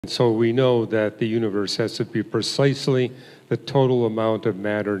So we know that the universe has to be precisely the total amount of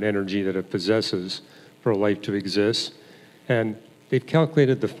matter and energy that it possesses for life to exist. And they've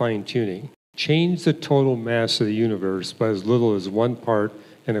calculated the fine-tuning. Change the total mass of the universe by as little as 1 part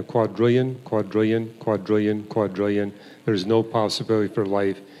in a quadrillion, quadrillion, quadrillion, quadrillion. There's no possibility for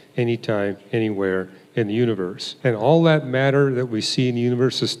life anytime, anywhere in the universe. And all that matter that we see in the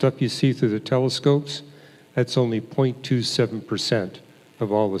universe, the stuff you see through the telescopes, that's only 0.27%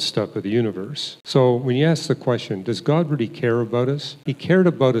 of all the stuff of the universe. So when you ask the question, does God really care about us? He cared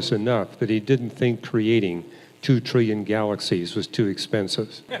about us enough that he didn't think creating 2 trillion galaxies was too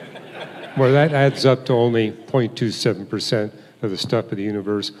expensive. Well, that adds up to only 0.27% of the stuff of the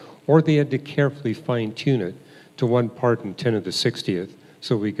universe, or they had to carefully fine-tune it to 1 part in 10 to the 60th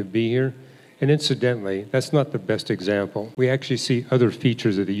so we could be here. And incidentally, that's not the best example. We actually see other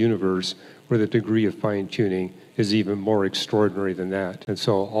features of the universe where the degree of fine-tuning is even more extraordinary than that. And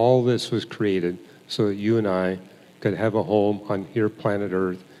so all this was created so that you and I could have a home on here, planet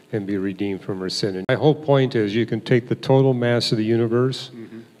Earth, and be redeemed from our sin. And my whole point is you can take the total mass of the universe,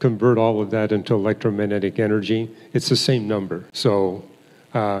 convert all of that into electromagnetic energy. It's the same number. So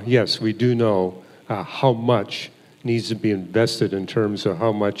yes, we do know how much needs to be invested in terms of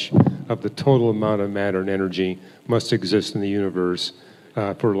how much of the total amount of matter and energy must exist in the universe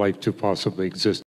for life to possibly exist.